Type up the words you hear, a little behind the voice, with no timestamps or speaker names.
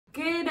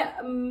Good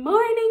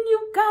morning,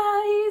 you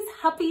guys.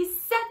 Happy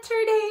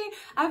Saturday.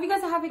 I hope you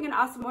guys are having an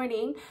awesome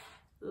morning.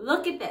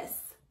 Look at this.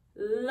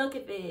 Look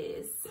at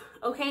this.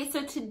 Okay,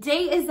 so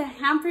today is a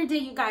hamper day,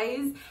 you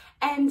guys.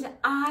 And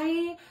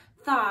I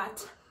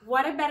thought,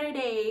 what a better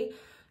day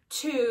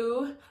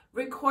to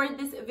record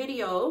this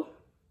video.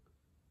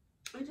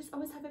 I just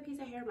always have a piece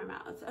of hair in my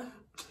mouth.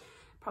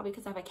 Probably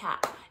because I have a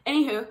cat.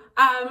 Anywho,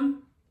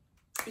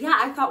 yeah,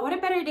 I thought what a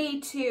better day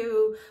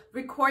to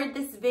record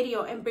this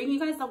video and bring you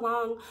guys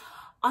along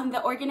on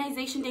the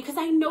organization day, because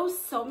I know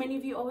so many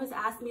of you always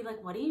ask me,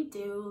 like, what do you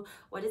do?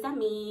 What does that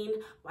mean?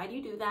 Why do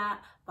you do that?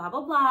 Blah,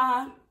 blah,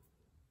 blah.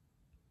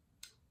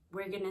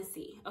 We're gonna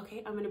see.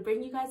 Okay, I'm gonna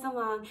bring you guys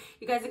along.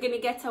 You guys are gonna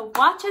get to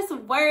watch us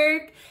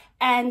work.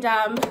 And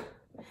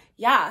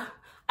yeah,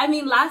 I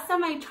mean, last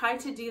time I tried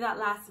to do that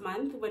last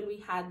month when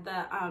we had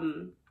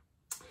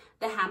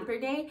the hamper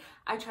day,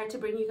 I tried to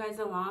bring you guys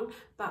along,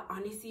 but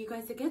honestly, you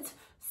guys, it gets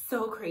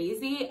so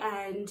crazy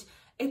and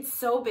it's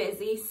so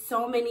busy.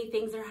 So many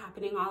things are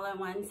happening all at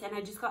once, and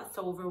I just got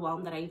so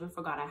overwhelmed that I even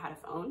forgot I had a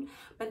phone.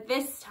 But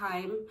this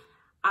time,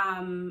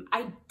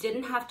 I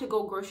didn't have to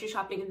go grocery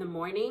shopping in the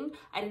morning.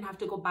 I didn't have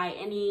to go buy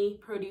any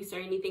produce or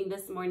anything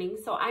this morning.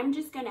 So I'm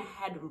just gonna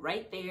head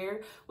right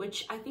there,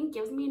 which I think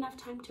gives me enough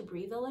time to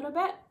breathe a little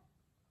bit.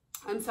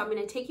 And so I'm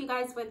gonna take you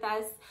guys with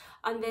us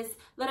on this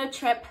little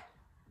trip.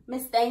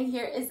 Miss Thang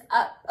here is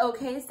up,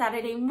 okay,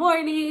 Saturday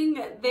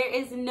morning. There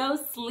is no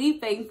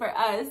sleeping for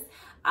us.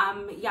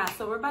 Yeah,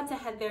 so we're about to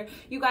head there.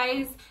 You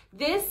guys,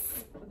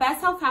 this Best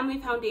Health Family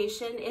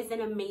Foundation is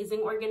an amazing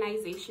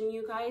organization,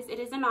 you guys. It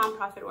is a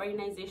nonprofit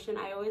organization.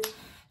 I always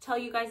tell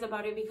you guys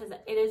about it because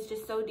it is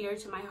just so dear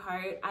to my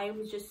heart. I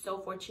am just so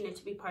fortunate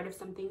to be part of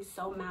something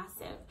so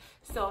massive,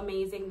 so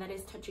amazing, that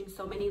is touching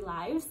so many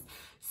lives.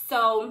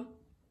 So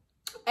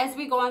as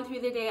we go on through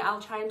the day, I'll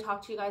try and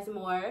talk to you guys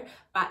more,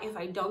 but if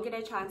I don't get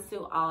a chance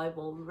to, I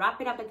will wrap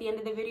it up at the end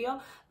of the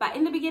video. But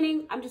in the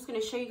beginning, I'm just going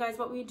to show you guys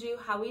what we do,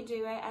 how we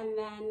do it, and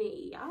then,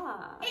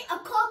 yeah. 8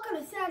 o'clock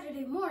on a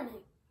Saturday morning.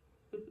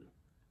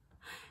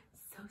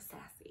 So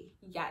sassy.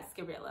 Yes,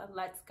 Gabriella,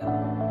 let's go.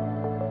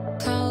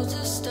 Clouds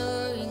are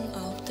stirring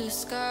up the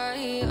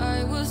sky.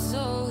 I was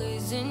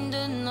always in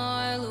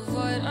denial of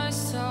what I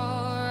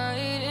saw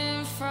right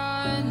in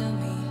front of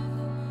me.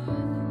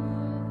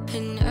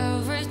 And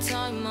every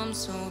time I'm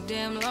so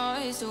damn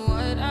lost to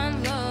what I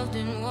loved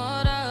and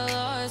what I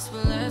lost.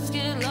 But let's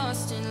get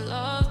lost in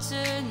love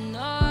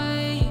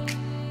tonight.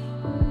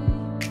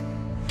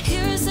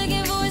 Hear a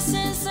second voice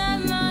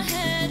inside my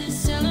head.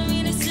 It's telling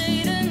me to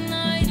say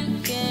tonight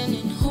again.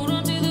 And hold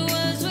on to the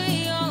words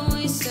we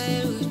always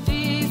said would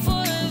be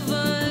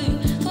forever,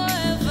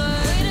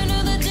 forever. Wait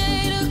another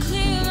day to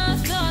clear my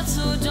thoughts.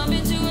 So jump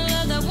into a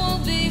love that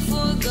won't be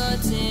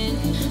forgotten.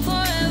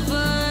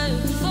 Forever.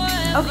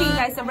 Okay, you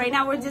guys, so right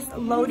now we're just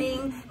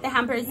loading the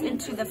hampers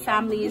into the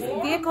family's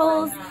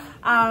vehicles.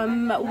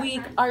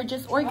 We are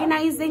just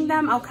organizing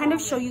them. I'll kind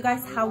of show you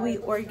guys how we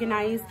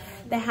organize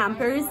the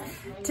hampers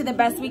to the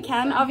best we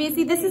can.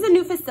 Obviously, this is a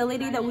new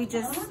facility that we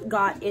just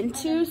got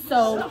into,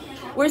 so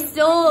we're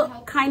still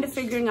kind of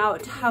figuring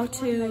out how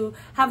to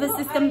have a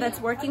system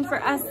that's working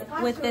for us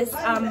with this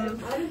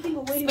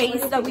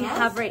space that we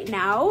have right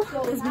now,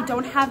 because we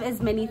don't have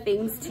as many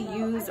things to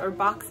use or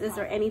boxes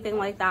or anything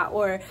like that,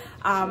 or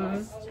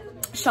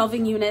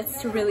shelving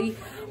units to really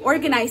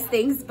organize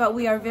things. But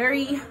we are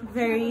very,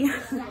 very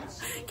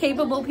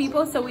capable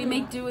people, so we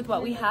make do with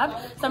what we have.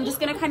 So I'm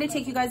just gonna kind of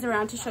take you guys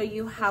around to show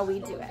you how we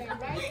do it.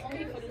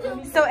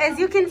 So as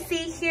you can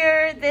see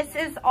here, this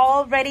is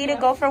all ready to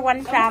go for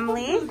one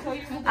family.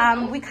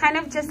 We kind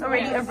of just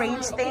already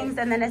arrange things,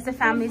 and then as the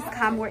families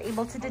come, we're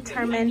able to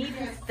determine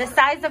the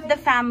size of the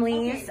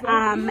families,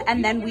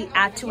 and then we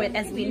add to it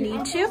as we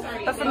need to.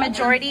 But for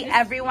majority,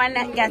 everyone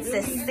gets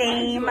the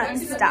same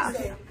stuff.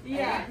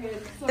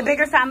 The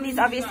bigger families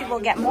obviously will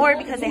get more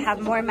because they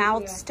have more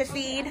mouths to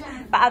feed,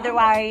 but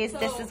otherwise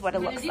this is what it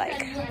looks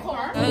like.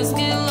 Let's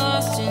get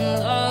lost in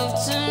love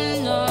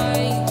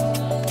tonight.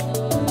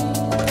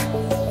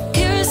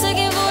 Hear a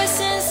second voice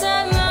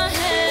inside my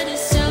head.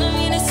 It's telling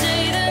me to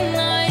say the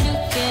night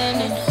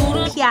again. And hold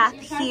on. Piaf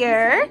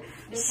here.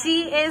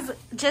 She is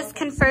just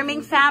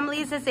confirming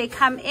families as they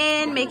come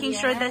in, making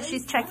sure that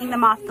she's checking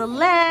them off the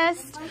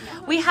list.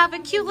 We have a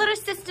cute little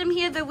system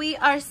here that we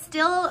are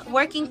still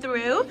working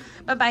through,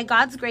 but by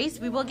God's grace,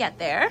 we will get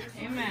there.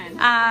 Amen.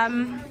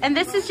 And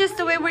this is just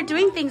the way we're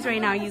doing things right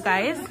now, you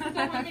guys.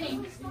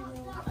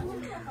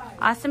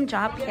 Awesome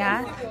job,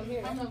 Piaf.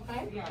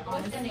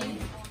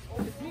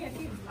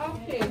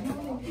 Okay,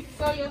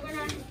 so you're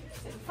gonna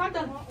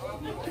Father.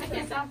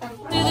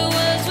 The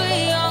words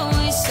we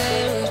always say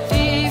would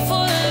be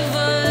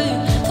forever,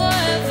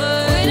 forever.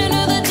 Wait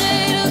another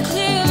day to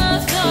clear my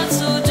thoughts.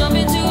 So jump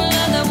into a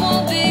love that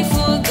won't be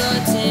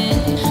forgotten.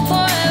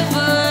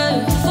 Forever,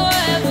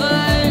 forever.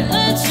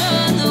 Let's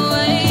run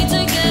away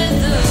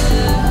together.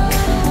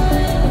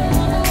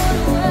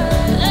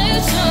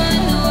 Let's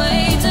run away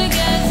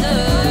together.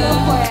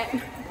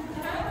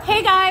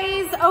 Hey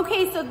guys,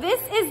 okay, so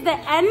this is the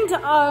end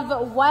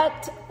of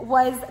what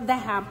was the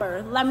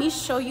hamper. Let me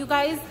show you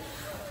guys.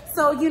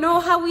 So you know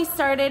how we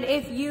started.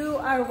 If you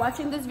are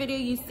watching this video,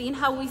 you've seen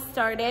how we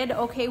started.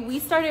 Okay, we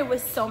started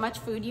with so much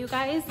food, you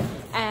guys,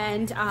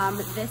 and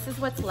this is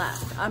what's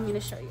left. I'm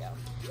gonna show you.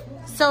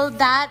 So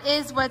that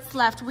is what's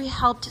left. We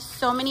helped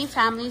so many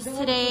families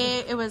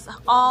today. It was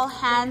all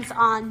hands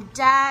on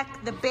deck.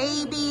 The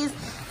babies,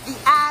 the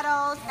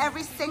adults,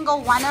 every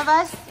single one of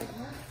us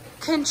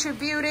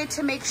contributed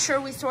to make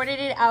sure we sorted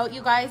it out,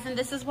 you guys, and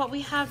this is what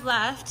we have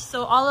left.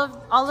 So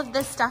all of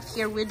this stuff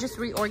here, we're just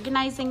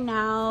reorganizing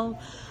now.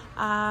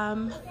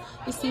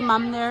 You see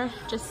mom there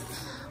just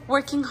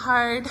working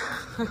hard.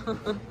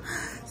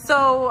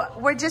 So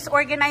we're just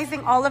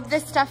organizing all of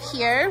this stuff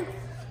here,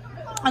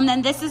 and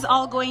then this is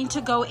all going to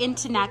go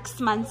into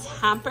next month's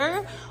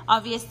hamper,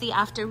 obviously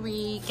after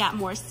we get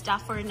more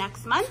stuff for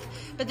next month.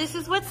 But this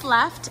is what's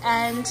left,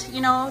 and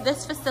you know,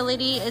 this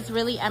facility is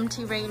really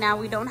empty right now.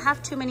 We don't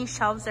have too many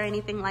shelves or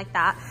anything like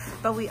that,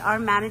 but we are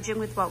managing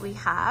with what we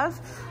have,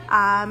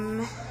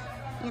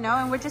 you know,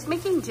 and we're just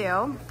making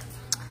do.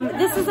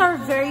 This is our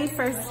very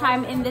first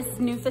time in this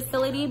new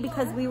facility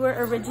because we were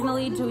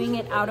originally doing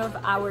it out of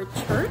our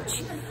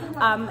church.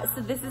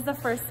 So this is the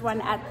first one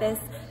at this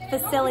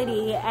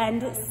facility,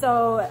 and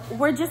so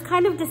we're just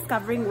kind of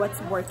discovering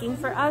what's working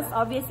for us.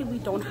 Obviously we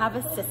don't have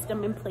a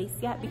system in place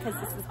yet because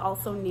this is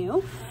also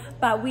new,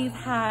 but we've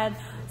had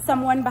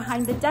someone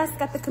behind the desk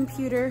at the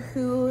computer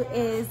who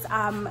is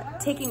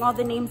taking all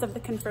the names of the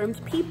confirmed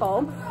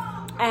people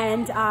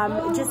and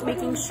just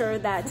making sure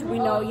that we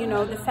know, you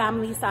know, the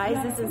family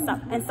sizes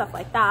and stuff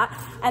like that.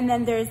 And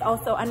then there's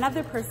also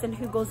another person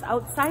who goes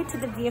outside to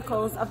the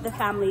vehicles of the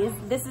families.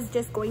 This is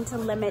just going to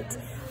limit,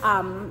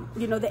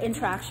 you know, the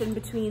interaction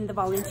between the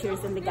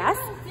volunteers and the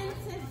guests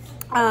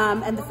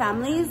and the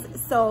families.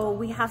 So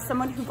we have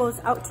someone who goes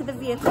out to the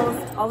vehicles.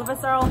 All of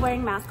us are all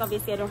wearing masks.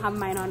 Obviously I don't have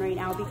mine on right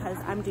now because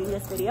I'm doing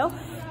this video,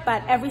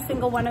 but every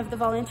single one of the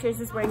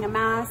volunteers is wearing a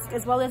mask,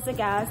 as well as the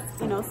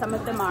guests. You know, some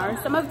of them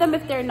are. Some of them,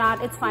 if they're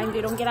not, it's fine.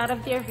 They don't get out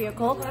of their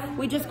vehicle.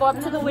 We just go up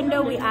to the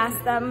window, we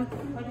ask them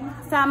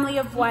family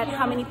of what,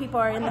 how many people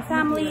are in the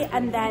family,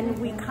 and then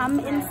we come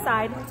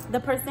inside. The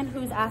person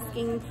who's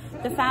asking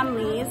the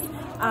families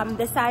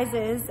the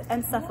sizes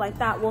and stuff like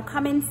that will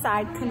come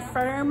inside,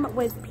 confirm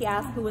with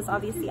PF, who was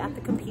obviously at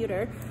the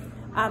computer,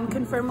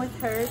 confirm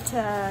with her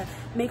to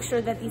make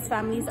sure that these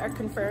families are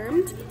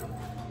confirmed,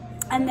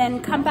 and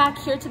then come back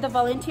here to the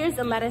volunteers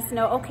and let us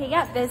know, okay,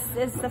 yeah, this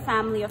is the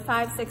family of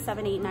 5, 6,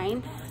 7, 8,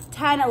 9,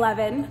 10,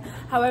 11,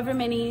 however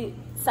many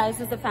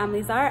sizes the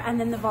families are, and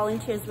then the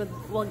volunteers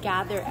will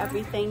gather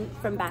everything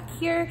from back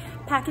here,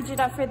 package it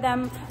up for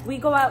them. We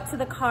go out to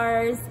the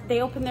cars,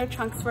 they open their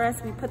trunks for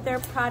us, we put their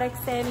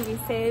products in, we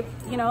say,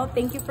 you know,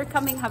 thank you for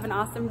coming, have an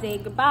awesome day,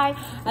 goodbye,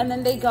 and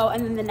then they go,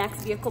 and then the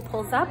next vehicle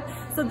pulls up.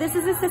 So this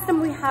is the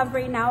system we have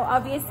right now.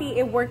 Obviously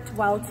it worked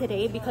well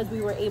today because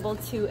we were able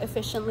to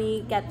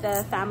efficiently get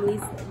the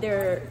families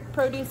their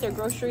produce, their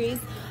groceries,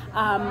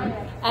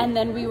 and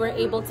then we were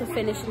able to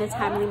finish in a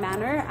timely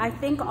manner. I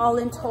think all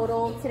in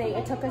total today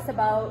it took us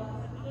about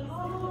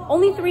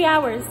only 3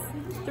 hours,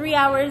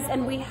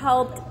 and we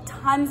helped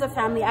tons of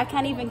family. I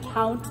can't even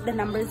count the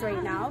numbers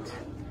right now.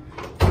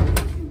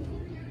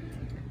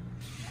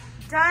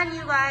 Done,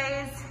 you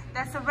guys.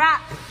 That's a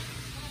wrap.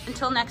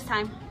 Until next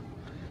time,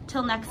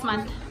 till next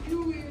month.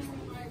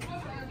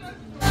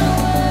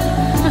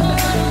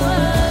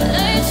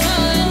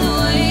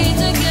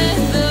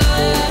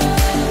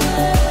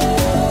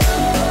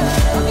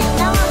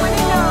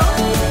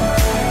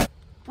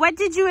 What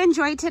did you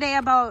enjoy today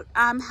about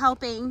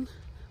helping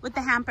with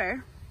the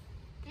hamper?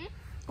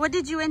 What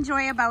did you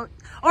enjoy about,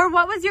 or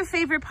what was your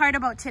favorite part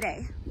about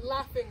today?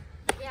 Laughing.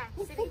 Yeah,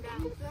 sitting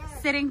down.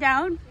 Sitting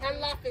down? And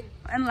laughing.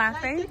 And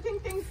laughing?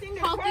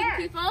 Helping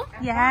people.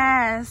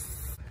 Yes.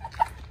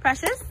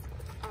 Precious?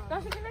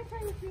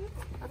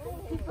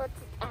 People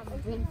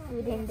bring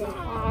food in their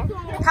car.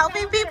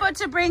 Helping people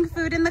to bring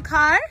food in the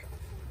car?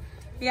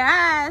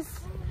 Yes.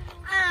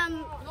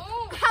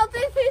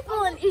 Helping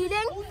people and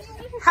eating.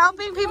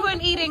 Helping people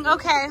and eating,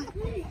 okay.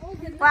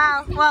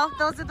 Wow, well,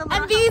 those are the little...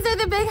 And these are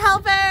the big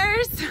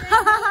helpers. The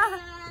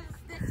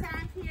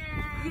champion.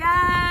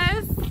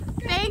 Yes.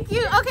 Thank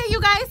you. Okay,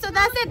 you guys, so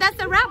that's it. That's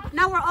the wrap.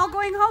 Now we're all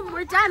going home.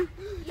 We're done.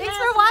 Thanks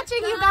for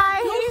watching, you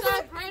guys. We're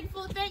so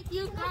grateful. Thank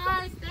you,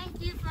 guys. Thank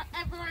you for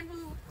everyone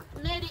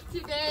who made it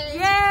today.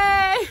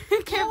 Yay.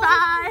 Okay,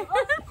 bye.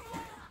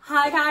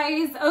 Hi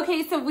guys.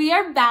 Okay, so we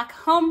are back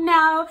home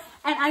now,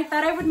 and I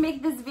thought I would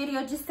make this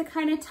video just to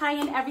kind of tie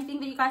in everything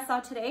that you guys saw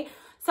today.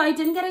 So I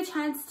didn't get a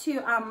chance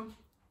to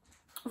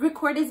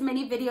record as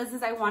many videos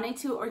as I wanted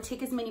to, or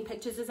take as many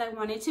pictures as I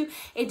wanted to.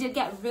 It did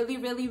get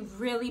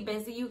really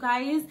busy, you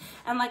guys,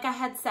 and like I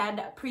had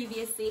said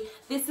previously,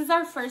 this is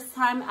our first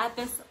time at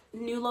this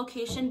new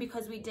location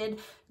because we did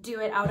do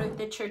it out of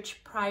the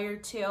church prior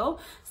to.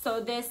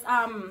 So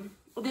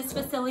this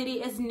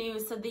facility is new,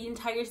 so the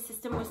entire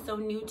system was so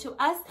new to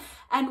us,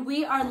 and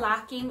we are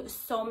lacking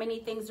so many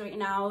things right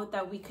now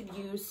that we could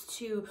use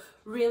to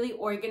really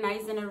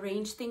organize and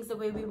arrange things the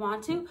way we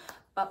want to.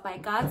 but by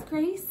God's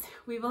grace,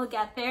 we will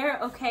get there,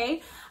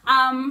 okay?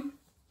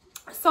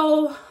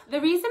 So the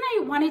reason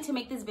I wanted to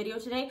make this video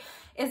today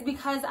is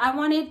because I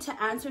wanted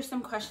to answer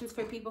some questions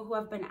for people who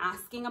have been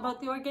asking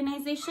about the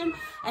organization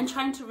and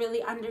trying to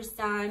really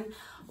understand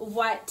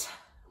what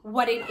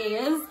it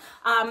is.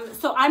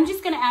 So I'm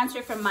just going to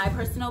answer from my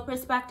personal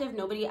perspective.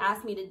 Nobody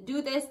asked me to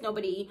do this.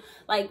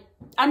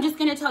 I'm just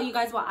going to tell you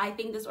guys what I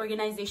think this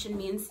organization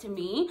means to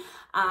me,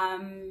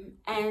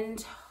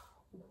 and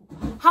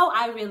how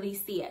I really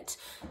see it.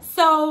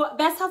 So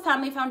Best Health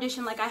Family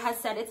Foundation, like I had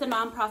said, it's a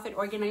nonprofit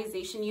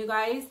organization, you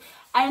guys.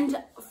 And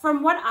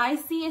from what I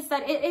see is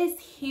that it is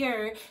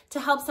here to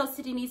help South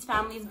Sudanese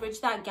families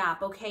bridge that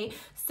gap, okay?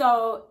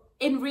 So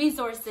in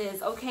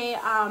resources, okay,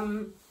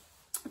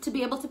 to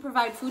be able to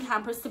provide food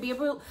hampers, to be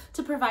able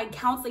to provide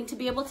counseling, to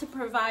be able to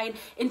provide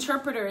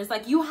interpreters.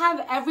 Like, you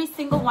have every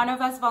single one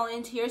of us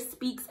volunteers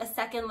speaks a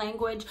second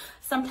language,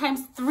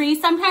 sometimes 3,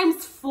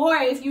 sometimes 4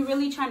 if you're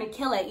really trying to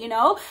kill it, you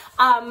know?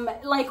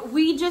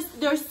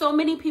 There's so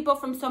many people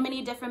from so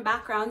many different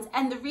backgrounds,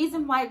 and the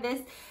reason why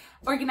this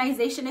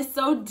organization is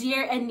so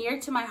dear and near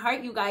to my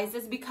heart, you guys,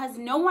 is because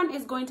no one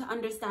is going to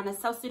understand a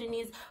South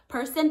Sudanese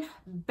person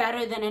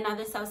better than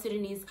another South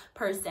Sudanese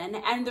person.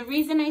 And the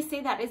reason I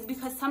say that is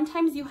because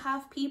sometimes you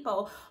have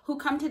people who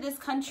come to this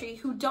country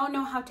who don't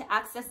know how to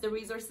access the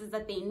resources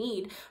that they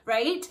need,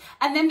 right?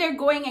 And then they're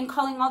going and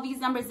calling all these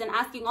numbers and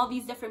asking all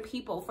these different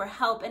people for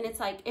help, and it's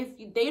like,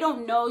 if they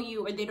don't know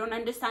you or they don't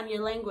understand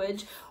your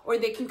language or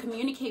they can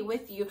communicate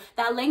with you,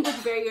 that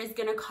language barrier is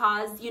going to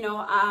cause,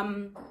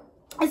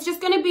 it's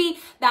just going to be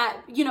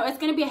that, it's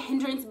going to be a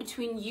hindrance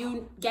between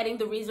you getting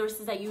the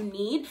resources that you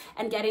need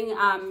and getting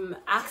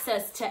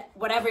access to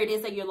whatever it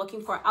is that you're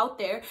looking for out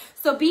there.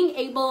 So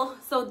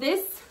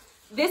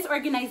this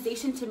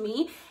organization to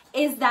me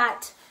is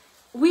that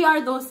we are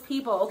those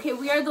people, okay?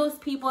 We are those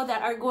people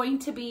that are going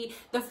to be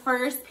the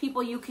first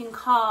people you can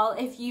call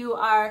if you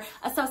are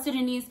a South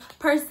Sudanese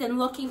person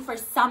looking for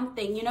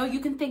something.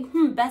 You can think,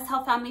 Best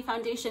Health Family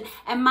Foundation.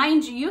 And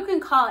mind you, you can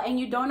call and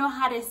you don't know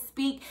how to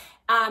speak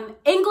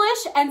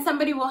English, and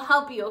somebody will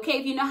help you, okay?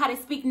 If you know how to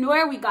speak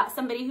Noor, we got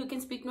somebody who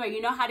can speak Noor.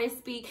 You know how to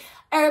speak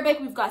Arabic,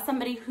 we've got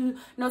somebody who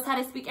knows how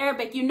to speak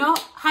Arabic. You know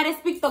how to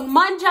speak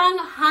Tongmanjang,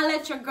 holla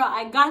at your girl,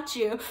 I got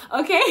you,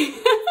 okay?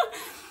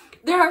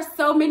 There are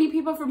so many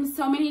people from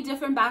so many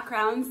different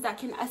backgrounds that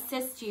can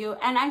assist you,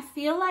 and I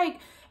feel like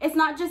it's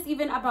not just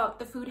even about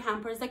the food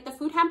hampers. Like, the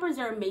food hampers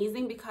are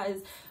amazing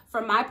because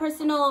from my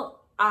personal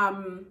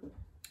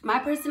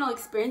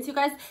experience, you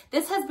guys,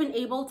 this has been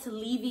able to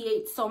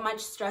alleviate so much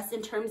stress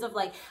in terms of,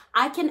 like,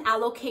 I can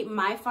allocate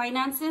my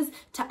finances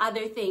to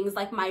other things,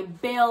 like my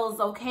bills,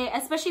 okay?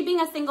 Especially being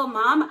a single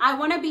mom, I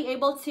want to be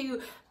able to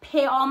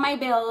pay all my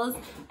bills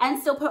and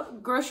still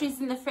put groceries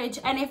in the fridge.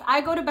 And if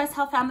I go to Best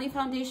Health Family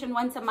Foundation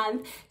once a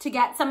month to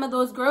get some of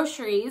those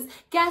groceries,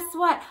 guess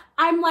what?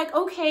 I'm like,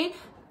 okay,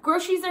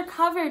 groceries are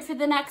covered for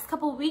the next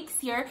couple weeks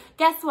here.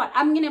 Guess what?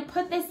 I'm going to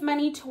put this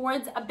money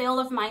towards a bill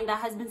of mine that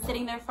has been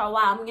sitting there for a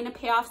while. I'm going to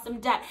pay off some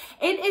debt.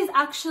 It is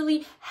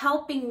actually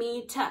helping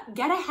me to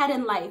get ahead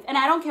in life. And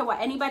I don't care what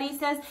anybody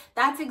says.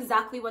 That's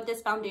exactly what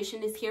this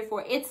foundation is here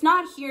for. It's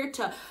not here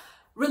to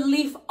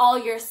relieve all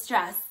your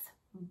stress.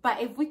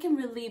 But if we can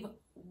relieve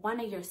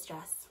one of your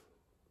stress,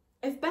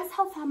 if Best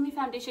Health Family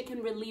Foundation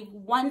can relieve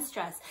one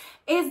stress,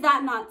 is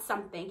that not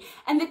something?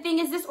 And the thing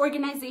is, this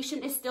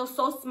organization is still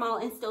so small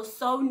and still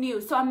so new.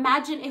 So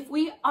imagine if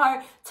we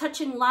are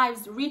touching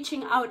lives,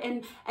 reaching out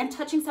and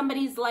touching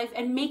somebody's life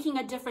and making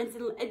a difference,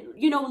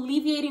 and,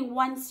 alleviating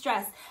one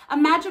stress.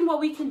 Imagine what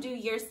we can do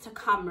years to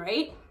come,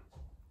 right?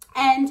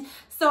 And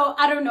so,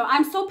 I don't know,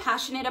 I'm so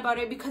passionate about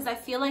it because I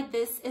feel like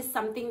this is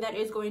something that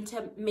is going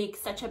to make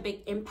such a big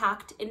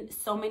impact in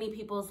so many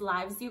people's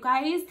lives, you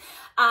guys.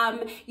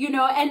 And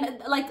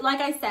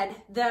like I said,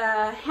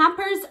 the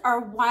hampers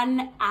are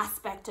one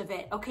aspect of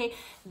it, okay?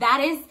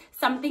 That is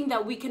something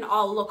that we can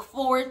all look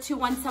forward to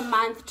once a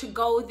month, to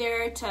go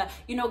there, to,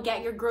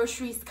 get your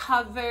groceries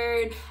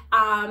covered,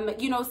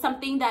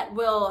 something that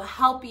will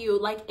help you.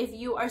 Like, if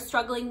you are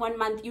struggling one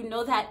month, you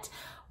know that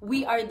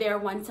we are there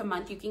once a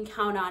month. You can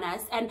count on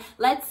us. And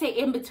let's say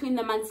in between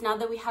the months, now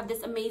that we have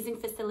this amazing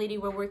facility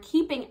where we're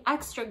keeping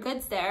extra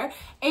goods there,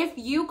 if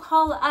you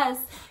call us,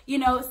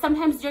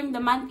 sometimes during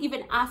the month,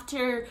 even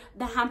after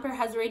the hamper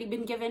has already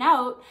been given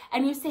out,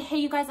 and you say, hey,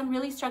 you guys, I'm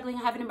really struggling,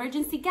 I have an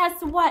emergency,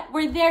 guess what?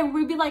 We're there.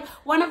 We'll be like,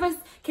 one of us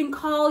can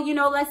call,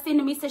 let's say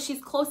Namisa,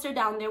 she's closer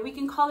down there. We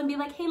can call and be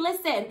like, hey,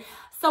 listen,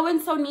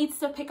 so-and-so needs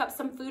to pick up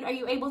some food. Are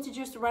you able to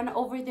just run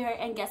over there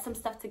and get some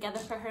stuff together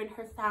for her and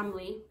her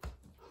family?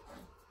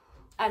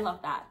 I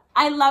love that.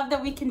 I love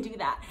that we can do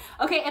that.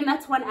 Okay, and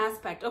that's one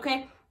aspect,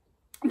 okay?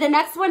 The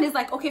next one is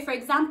like, okay, for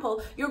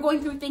example, you're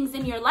going through things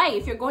in your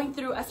life. You're going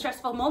through a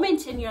stressful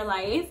moment in your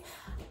life.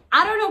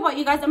 I don't know about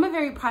you guys. I'm a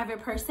very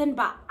private person,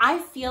 but I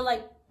feel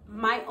like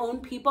my own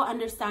people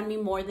understand me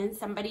more than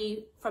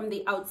somebody from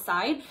the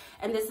outside.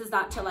 And this is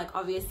not to, like,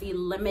 obviously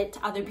limit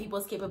other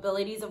people's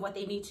capabilities of what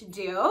they need to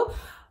do.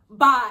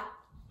 But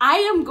I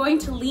am going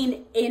to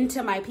lean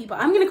into my people.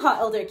 I'm going to call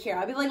Elder Kira.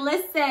 I'll be like,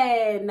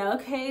 listen,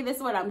 okay, this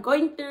is what I'm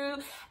going through.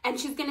 And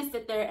she's going to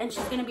sit there and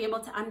she's going to be able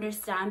to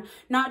understand,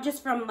 not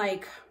just from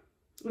like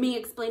me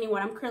explaining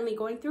what I'm currently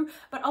going through,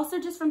 but also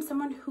just from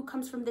someone who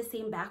comes from the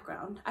same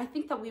background. I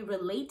think that we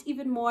relate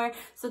even more.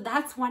 So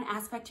that's one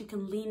aspect you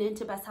can lean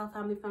into Best Health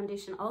Family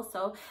Foundation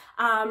also.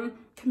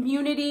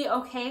 Community,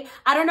 okay.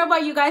 I don't know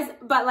about you guys,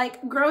 but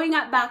like growing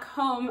up back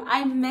home,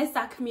 I miss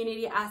that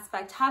community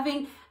aspect.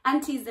 Having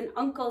aunties and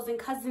uncles and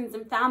cousins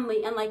and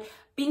family, and like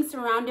being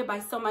surrounded by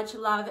so much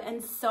love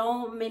and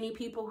so many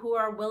people who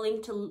are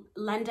willing to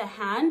lend a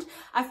hand.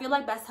 I feel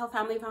like Best Health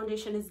Family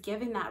Foundation is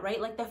giving that,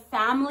 right? Like the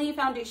family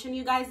foundation,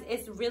 you guys,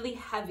 is really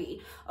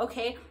heavy,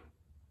 okay?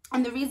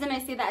 And the reason I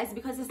say that is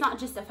because it's not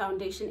just a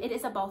foundation. It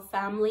is about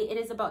family. It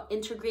is about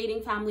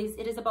integrating families.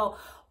 It is about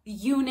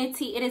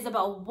unity. It is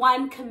about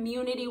one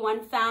community,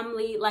 one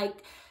family.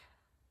 Like,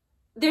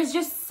 there's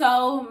just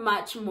so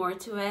much more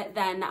to it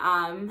than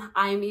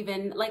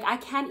I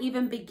can't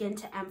even begin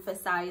to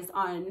emphasize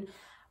on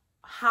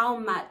how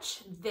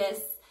much this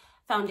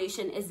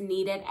foundation is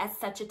needed at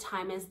such a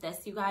time as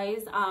this, you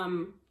guys.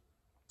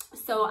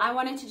 So I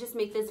wanted to just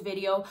make this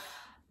video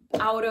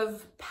out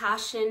of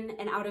passion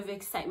and out of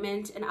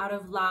excitement and out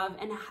of love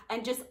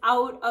and just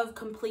out of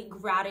complete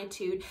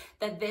gratitude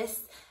that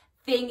this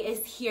thing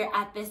is here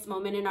at this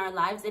moment in our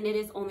lives, and it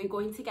is only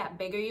going to get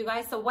bigger, you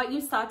guys. So what you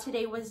saw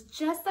today was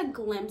just a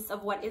glimpse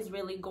of what is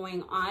really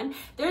going on.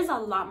 There's a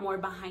lot more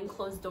behind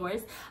closed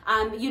doors,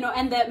 you know,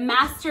 and the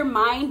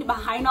mastermind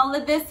behind all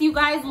of this, you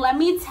guys, let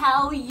me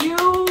tell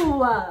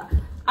you,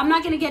 I'm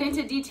not going to get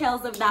into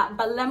details of that,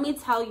 but let me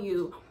tell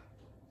you,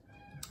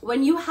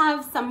 when you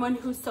have someone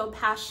who's so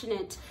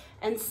passionate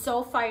and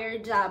so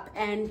fired up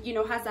and, you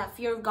know, has that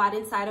fear of God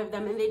inside of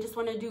them, and they just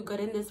want to do good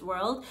in this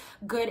world,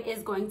 good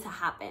is going to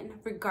happen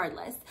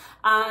regardless.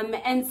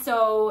 And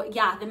so,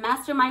 yeah, the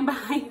mastermind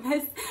behind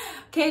this,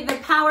 okay, the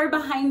power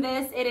behind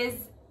this,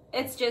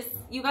 it's just,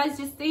 you guys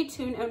just stay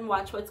tuned and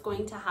watch what's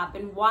going to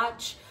happen.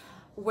 Watch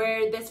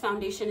where this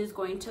foundation is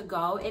going to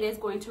go. It is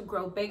going to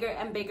grow bigger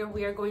and bigger.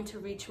 We are going to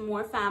reach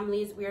more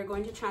families. We are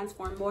going to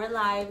transform more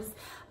lives.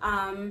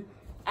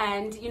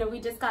 And you know, we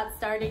just got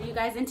started, you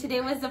guys, and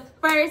today was the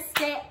first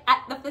day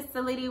at the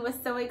facility. It was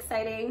so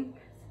exciting.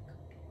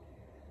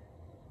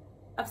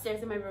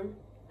 Upstairs in my room.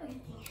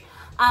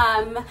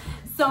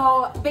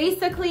 So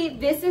basically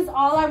this is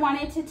all I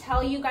wanted to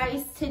tell you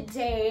guys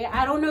today.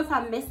 I don't know if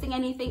I'm missing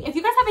anything. If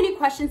you guys have any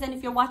questions, and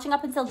if you're watching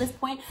up until this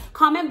point,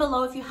 comment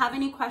below if you have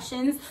any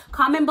questions.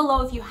 Comment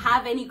below if you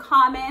have any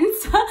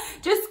comments.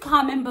 Just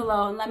comment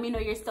below and let me know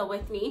you're still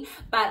with me.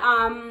 But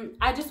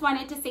I just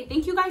wanted to say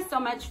thank you guys so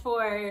much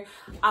for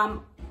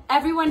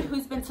everyone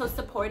who's been so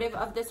supportive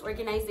of this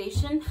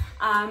organization,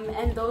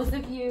 and those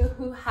of you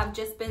who have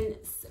just been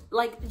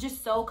like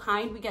just so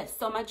kind. We get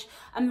so much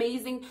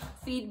amazing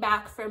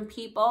feedback from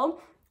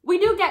people. We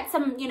do get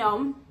some, you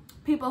know,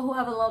 people who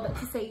have a little bit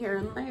to say here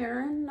and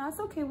there, and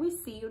that's okay. We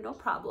see you, no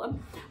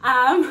problem.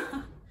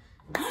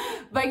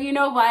 But you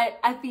know what,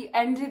 at the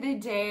end of the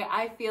day,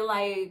 I feel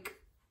like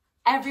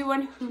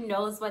everyone who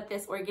knows what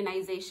this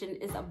organization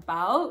is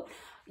about,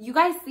 you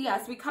guys see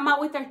us, we come out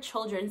with our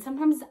children.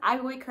 Sometimes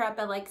I wake her up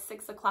at like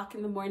 6 o'clock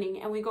in the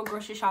morning and we go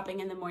grocery shopping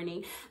in the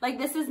morning. Like,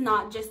 this is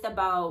not just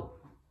about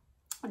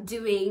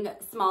doing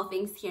small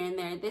things here and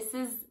there. This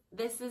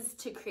is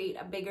to create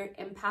a bigger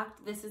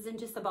impact. This isn't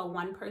just about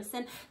one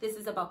person. This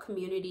is about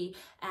community.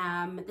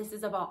 This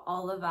is about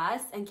all of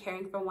us and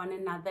caring for one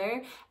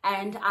another.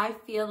 And I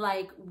feel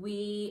like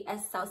we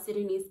as South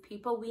Sudanese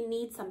people, we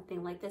need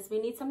something like this.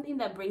 We need something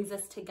that brings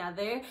us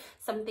together,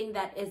 something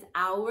that is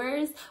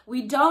ours.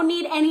 We don't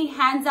need any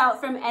hands out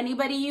from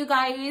anybody, you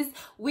guys.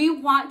 We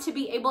want to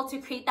be able to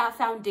create that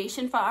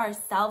foundation for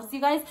ourselves,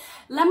 you guys.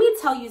 Let me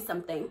tell you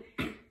something.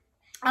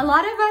 A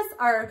lot of us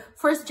are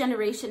first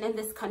generation in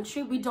this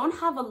country. We don't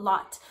have a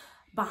lot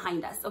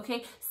behind us,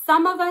 okay?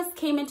 Some of us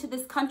came into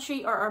this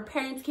country, or our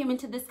parents came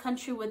into this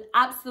country with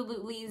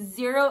absolutely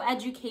zero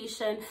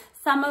education.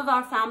 Some of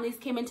our families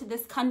came into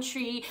this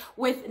country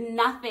with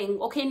nothing,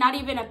 okay? Not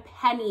even a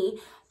penny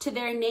to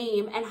their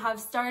name, and have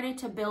started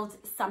to build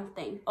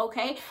something,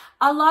 okay?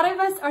 A lot of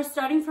us are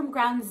starting from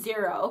ground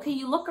zero, okay?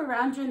 You look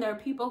around you and there are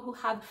people who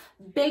have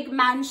big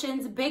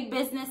mansions, big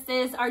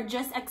businesses, are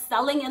just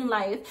excelling in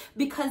life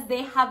because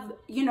they have,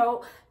 you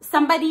know,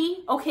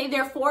 somebody, okay,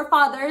 their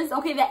forefathers,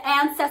 okay, the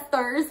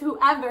ancestors,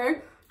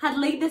 whoever, had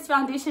laid this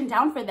foundation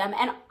down for them.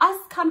 And us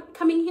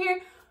coming here,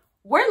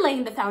 we're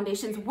laying the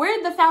foundations.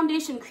 We're the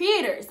foundation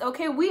creators,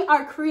 okay? We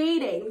are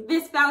creating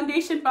this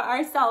foundation for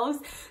ourselves.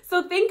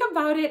 So think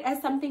about it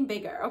as something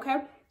bigger, okay?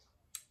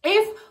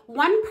 If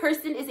one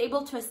person is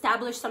able to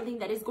establish something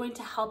that is going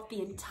to help the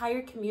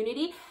entire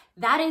community,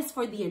 that is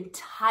for the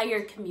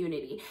entire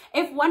community.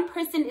 If one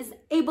person is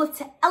able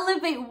to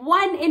elevate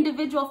one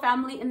individual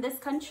family in this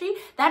country,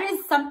 that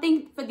is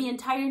something for the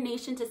entire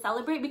nation to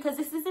celebrate, because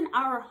this isn't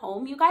our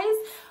home, you guys.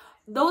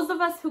 Those of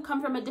us who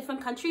come from a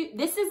different country,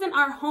 this isn't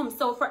our home.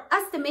 So for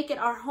us to make it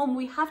our home,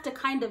 we have to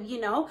kind of, you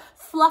know,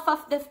 fluff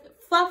up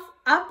fluff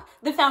up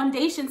the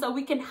foundation so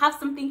we can have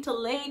something to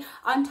lay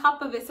on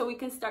top of it, so we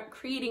can start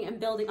creating and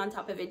building on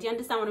top of it. Do you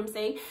understand what I'm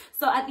saying?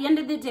 So at the end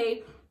of the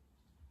day,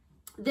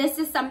 this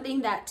is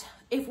something that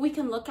if we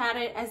can look at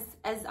it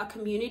as a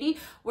community,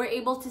 we're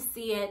able to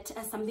see it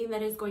as something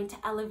that is going to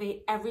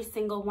elevate every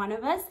single one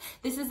of us.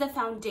 This is a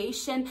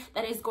foundation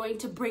that is going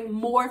to bring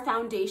more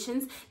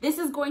foundations. This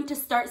is going to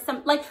start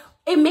some, like,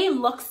 it may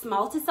look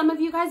small to some of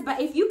you guys, but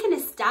if you can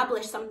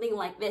establish something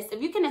like this,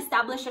 if you can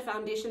establish a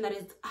foundation that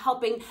is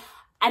helping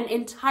an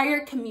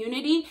entire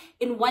community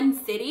in one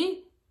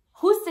city,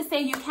 who's to say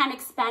you can't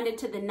expand it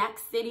to the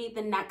next city,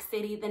 the next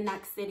city, the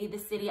next city, the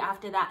city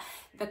after that,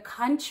 the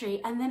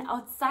country, and then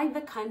outside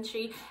the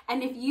country.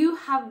 And if you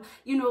have,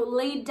 you know,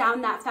 laid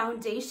down that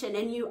foundation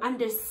and you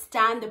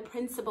understand the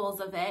principles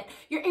of it,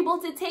 you're able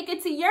to take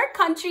it to your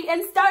country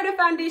and start a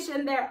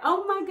foundation there.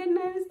 Oh my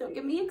goodness, don't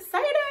get me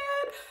excited.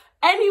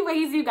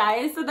 Anyways, you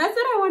guys, so that's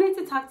what I wanted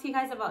to talk to you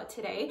guys about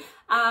today.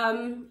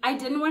 I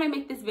didn't want to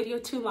make this video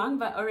too long,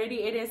 but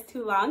already it is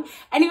too long.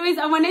 Anyways,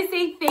 I want to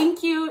say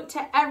thank you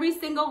to every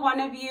single one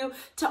of you,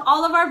 to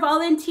all of our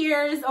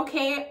volunteers,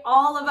 okay,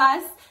 all of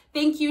us.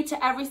 Thank you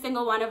to every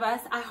single one of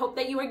us. I hope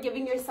that you are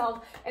giving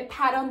yourself a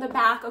pat on the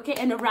back, okay,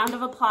 and a round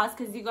of applause,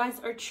 because you guys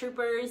are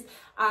troopers.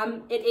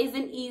 It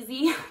isn't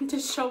easy to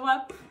show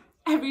up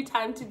every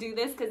time to do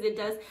this, because it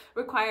does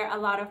require a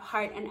lot of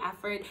heart and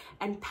effort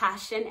and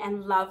passion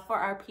and love for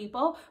our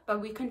people, but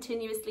we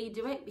continuously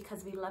do it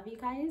because we love you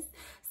guys.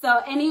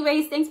 So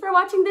anyways, thanks for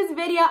watching this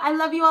video. I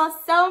love you all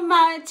so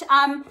much.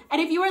 And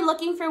if you are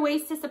looking for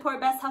ways to support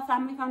Best Health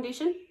Family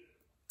Foundation,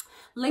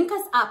 link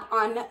us up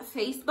on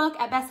Facebook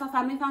at Best Health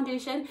Family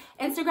Foundation,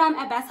 Instagram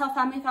at Best Health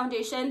Family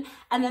Foundation,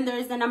 and then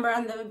there's the number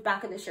on the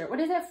back of the shirt. What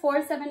is it?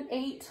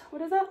 478,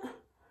 what is it?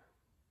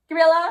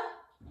 Gorilla?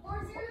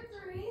 403.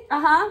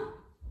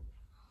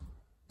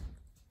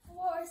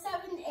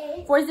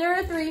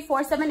 403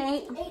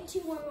 478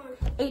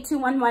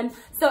 8211.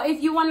 So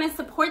if you want to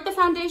support the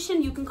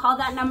foundation, you can call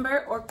that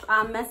number or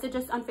message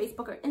us on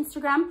Facebook or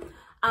Instagram.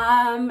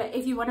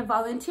 If you want to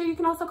volunteer, you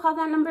can also call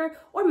that number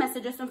or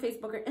message us on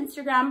Facebook or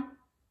Instagram.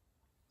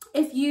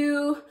 If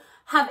you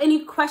have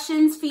any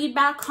questions,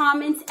 feedback,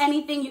 comments,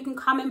 anything, you can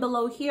comment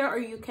below here, or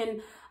you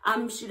can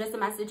shoot us a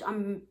message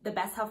on the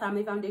Best Health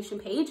Family Foundation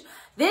page.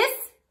 This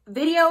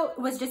video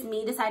was just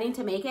me deciding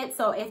to make it,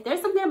 so if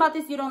there's something about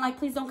this you don't like,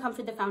 please don't come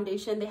for the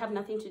foundation. They have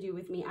nothing to do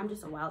with me. I'm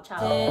just a wild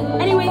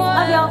child. Anyways,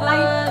 love y'all.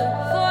 Bye.